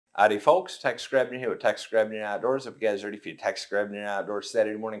Howdy folks, Tex Grebner here with Tex Grebner Outdoors. Hope you guys are ready for your Tex Grebner Outdoors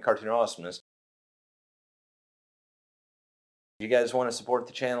Saturday morning cartoon awesomeness. If you guys want to support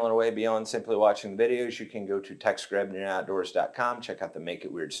the channel in a way beyond simply watching the videos, you can go to texgrebneroutdoors.com, check out the Make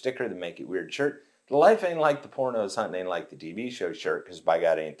It Weird sticker, the Make It Weird shirt. The life ain't like the pornos, hunting ain't like the TV show shirt, because by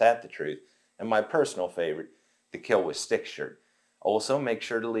God ain't that the truth. And my personal favorite, the Kill with Stick shirt. Also, make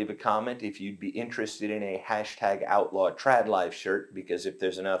sure to leave a comment if you'd be interested in a hashtag Outlaw Trad Life shirt, because if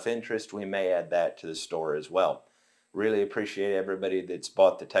there's enough interest, we may add that to the store as well. Really appreciate everybody that's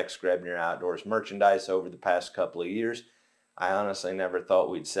bought the Tex Grebner Outdoors merchandise over the past couple of years. I honestly never thought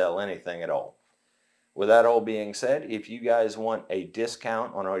we'd sell anything at all. With that all being said, if you guys want a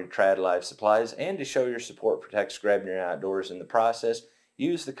discount on all your Trad Life supplies and to show your support for Tex Grebner Outdoors in the process,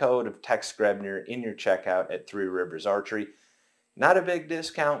 use the code of Tex Grebner in your checkout at Three Rivers Archery. Not a big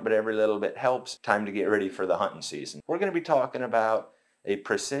discount, but every little bit helps. Time to get ready for the hunting season. We're going to be talking about a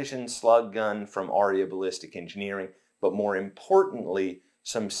precision slug gun from Aria Ballistic Engineering, but more importantly,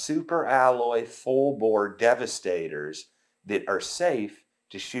 some super alloy full bore Devastators that are safe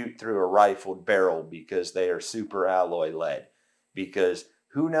to shoot through a rifled barrel because they are super alloy lead. Because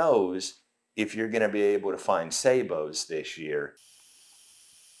who knows if you're going to be able to find sabots this year.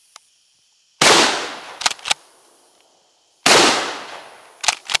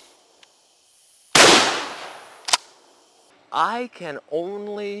 I can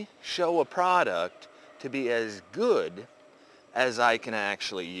only show a product to be as good as I can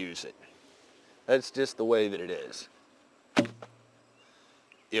actually use it. That's just the way that it is.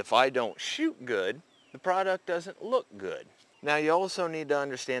 If I don't shoot good, the product doesn't look good. Now you also need to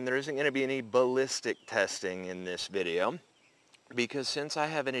understand there isn't going to be any ballistic testing in this video, because since I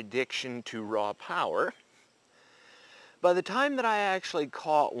have an addiction to raw power, by the time that I actually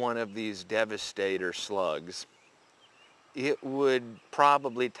caught one of these Devastator slugs, it would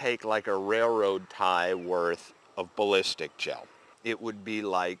probably take like a railroad tie worth of ballistic gel. It would be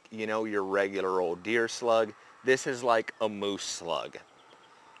like, you know, your regular old deer slug. This is like a moose slug.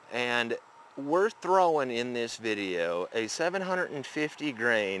 And we're throwing in this video a 750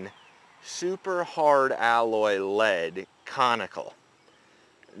 grain super hard alloy lead conical.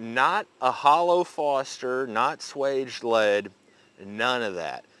 Not a hollow Foster, not swaged lead, none of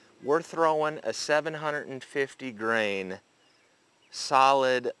that. We're throwing a 750 grain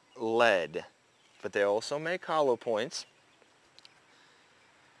solid lead, but they also make hollow points,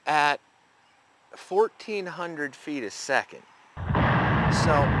 at 1,400 feet a second.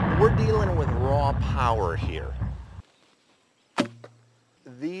 So we're dealing with raw power here.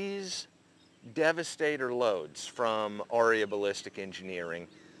 These Devastator loads from Aria Ballistic Engineering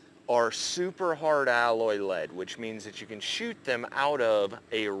are super hard alloy lead, which means that you can shoot them out of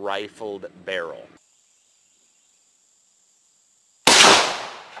a rifled barrel.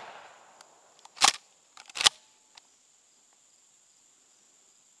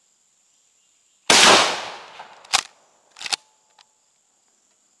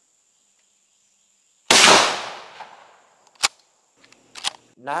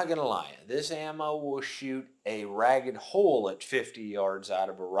 Not gonna lie, this ammo will shoot a ragged hole at 50 yards out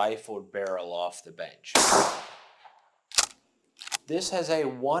of a rifled barrel off the bench. This has a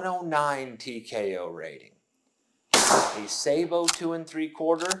 109 TKO rating. A Sabo 2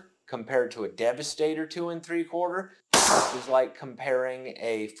 3/4 compared to a Devastator 2 3/4 is like comparing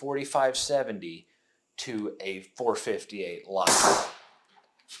a 4570 to a 458 Light.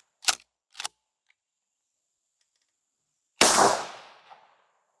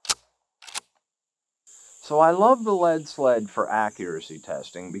 So I love the lead sled for accuracy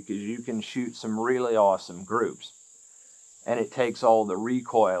testing because you can shoot some really awesome groups, and it takes all the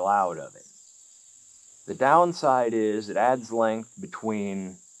recoil out of it. The downside is it adds length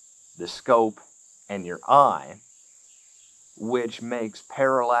between the scope and your eye, which makes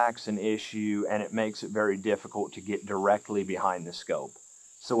parallax an issue, and it makes it very difficult to get directly behind the scope.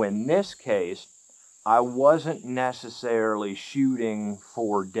 So in this case, I wasn't necessarily shooting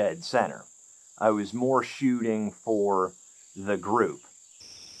for dead center. I was more shooting for the group.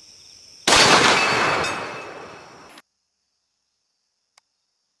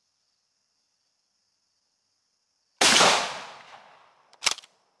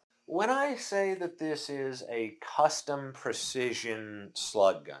 When I say that this is a custom precision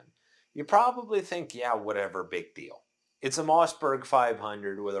slug gun, you probably think, yeah, whatever, big deal. It's a Mossberg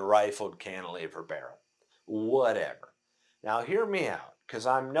 500 with a rifled cantilever barrel. Whatever. Now hear me out, because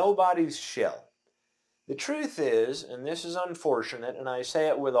I'm nobody's shill. The truth is, and this is unfortunate, and I say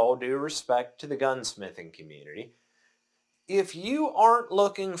it with all due respect to the gunsmithing community, if you aren't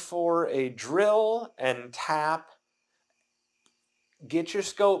looking for a drill and tap get your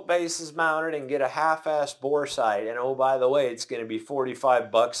scope bases mounted and get a half-ass bore sight. And oh, by the way, it's going to be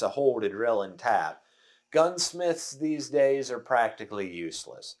 45 bucks a hole to drill and tap. Gunsmiths these days are practically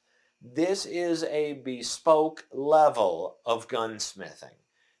useless. This is a bespoke level of gunsmithing.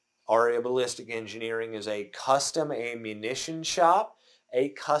 Aria Ballistic Engineering is a custom ammunition shop, a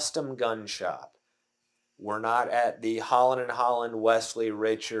custom gun shop. We're not at the Holland & Holland, Wesley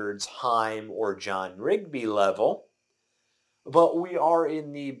Richards, Heim, or John Rigby level, but we are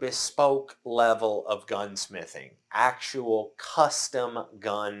in the bespoke level of gunsmithing, actual custom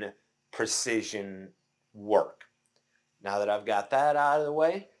gun precision work. Now that I've got that out of the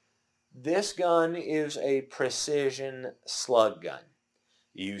way, this gun is a precision slug gun.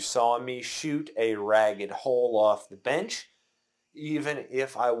 You saw me shoot a ragged hole off the bench, even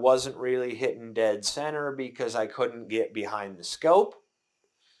if I wasn't really hitting dead center because I couldn't get behind the scope.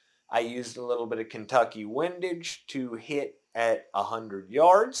 I used a little bit of Kentucky windage to hit at 100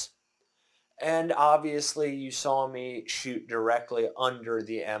 yards. And obviously you saw me shoot directly under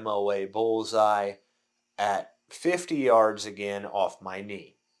the MOA bullseye at 50 yards again off my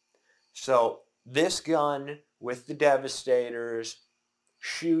knee. So this gun with the Devastators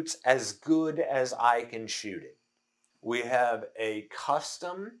shoots as good as I can shoot it. We have a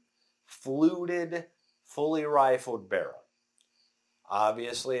custom fluted, fully rifled barrel.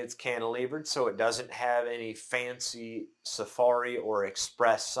 Obviously it's cantilevered, so it doesn't have any fancy safari or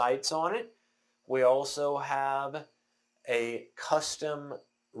express sights on it. We also have a custom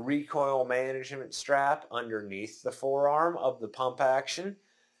recoil management strap underneath the forearm of the pump action.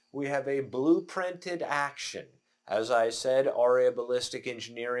 We have a blueprinted action. As I said, Aria Ballistic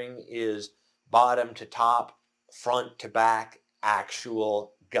Engineering is bottom to top, front to back,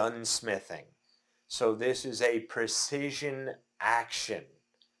 actual gunsmithing. So this is a precision action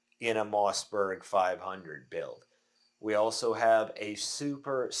in a Mossberg 500 build. We also have a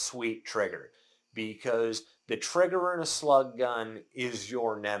super sweet trigger, because the trigger in a slug gun is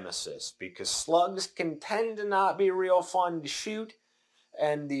your nemesis, because slugs can tend to not be real fun to shoot,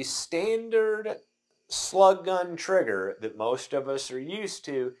 and the standard slug gun trigger that most of us are used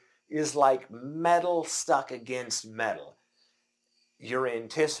to is like metal stuck against metal. You're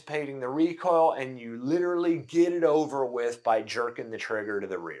anticipating the recoil and you literally get it over with by jerking the trigger to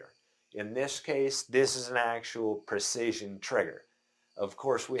the rear. In this case, this is an actual precision trigger. Of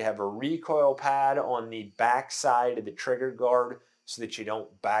course, we have a recoil pad on the back side of the trigger guard so that you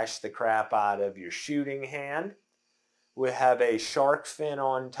don't bash the crap out of your shooting hand. We have a shark fin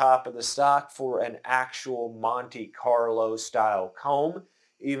on top of the stock for an actual Monte Carlo style comb,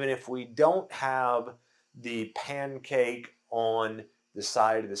 even if we don't have the pancake on the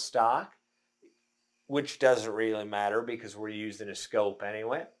side of the stock, which doesn't really matter because we're using a scope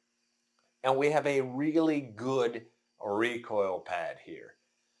anyway. And we have a really good recoil pad here.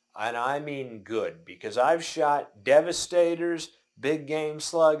 And I mean good, because I've shot Devastators, big game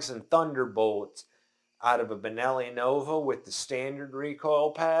slugs, and Thunderbolts out of a Benelli Nova with the standard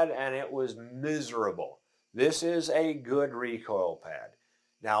recoil pad, and it was miserable. This is a good recoil pad.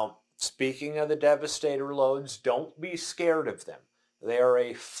 Now, speaking of the Devastator loads, don't be scared of them. They are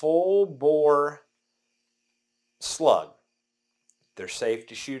a full bore slug. They're safe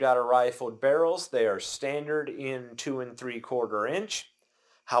to shoot out of rifled barrels. They are standard in 2 3/4 inch.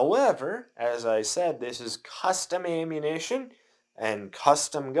 However, as I said, this is custom ammunition and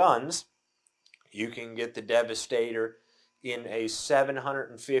custom guns. You can get the Devastator in a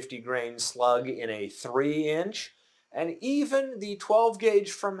 750 grain slug in a 3 inch, and even the 12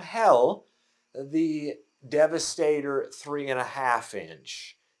 gauge from hell, the Devastator 3.5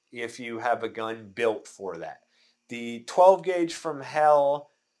 inch, if you have a gun built for that. The 12 gauge from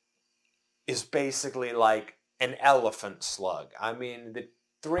hell is basically like an elephant slug. I mean, the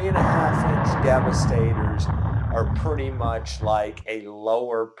 3.5 inch Devastators are pretty much like a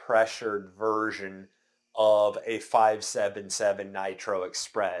lower pressured version of a 5.77 Nitro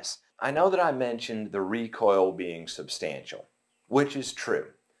Express. I know that I mentioned the recoil being substantial, which is true,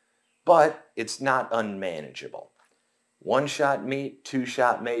 but it's not unmanageable. 1 shot meat, 2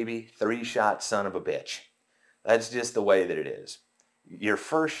 shot maybe, 3 shot son of a bitch. That's just the way that it is. Your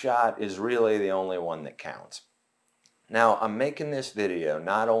first shot is really the only one that counts. Now, I'm making this video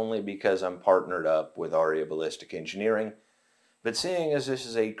not only because I'm partnered up with Aria Ballistic Engineering, but seeing as this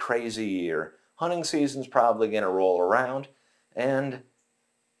is a crazy year, hunting season's probably going to roll around, and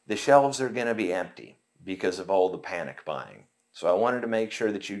the shelves are going to be empty because of all the panic buying. So I wanted to make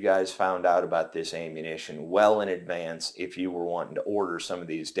sure that you guys found out about this ammunition well in advance if you were wanting to order some of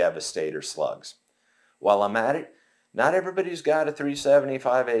these Devastator slugs. While I'm at it, not everybody's got a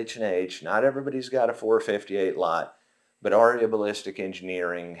 375 H&H, not everybody's got a 458 lot, but Aria Ballistic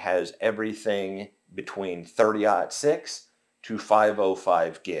Engineering has everything between 30-06 to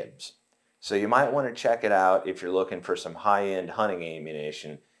 505 Gibbs. So you might want to check it out if you're looking for some high-end hunting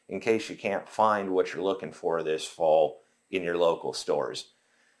ammunition in case you can't find what you're looking for this fall in your local stores.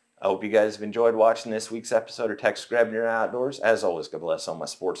 I hope you guys have enjoyed watching this week's episode of Tex Grebner Outdoors. As always, God bless all my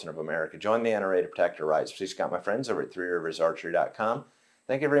sportsmen of America. Join the NRA to protect our rights. Please got my friends over at threeriversarchery.com.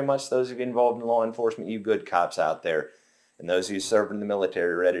 Thank you very much to those of you involved in law enforcement, you good cops out there, and those of you serving in the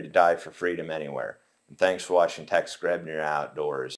military ready to die for freedom anywhere. And thanks for watching Tex Grebner Outdoors.